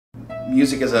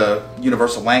Music is a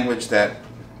universal language that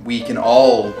we can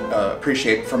all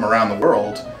appreciate from around the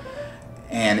world,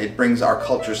 and it brings our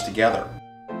cultures together.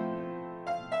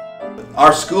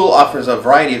 Our school offers a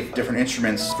variety of different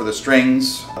instruments for the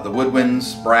strings, the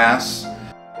woodwinds, brass,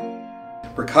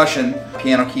 percussion,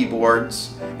 piano,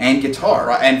 keyboards, and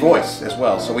guitar, and voice as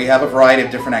well. So we have a variety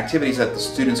of different activities that the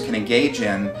students can engage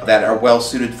in that are well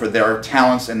suited for their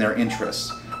talents and their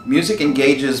interests. Music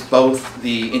engages both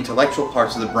the intellectual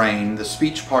parts of the brain, the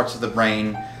speech parts of the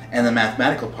brain, and the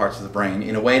mathematical parts of the brain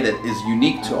in a way that is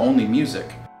unique to only music.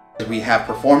 We have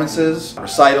performances,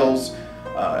 recitals,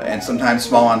 and sometimes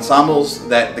small ensembles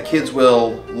that the kids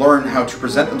will learn how to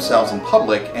present themselves in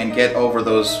public and get over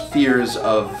those fears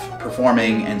of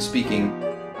performing and speaking.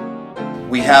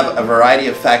 We have a variety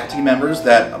of faculty members,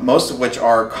 that most of which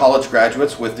are college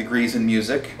graduates with degrees in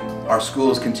music. Our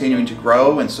school is continuing to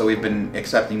grow, and so we've been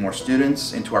accepting more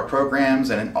students into our programs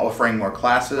and offering more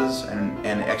classes and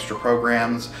extra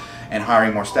programs and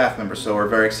hiring more staff members. So we're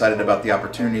very excited about the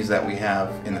opportunities that we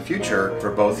have in the future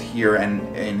for both here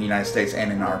and in the United States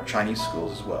and in our Chinese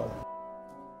schools as well.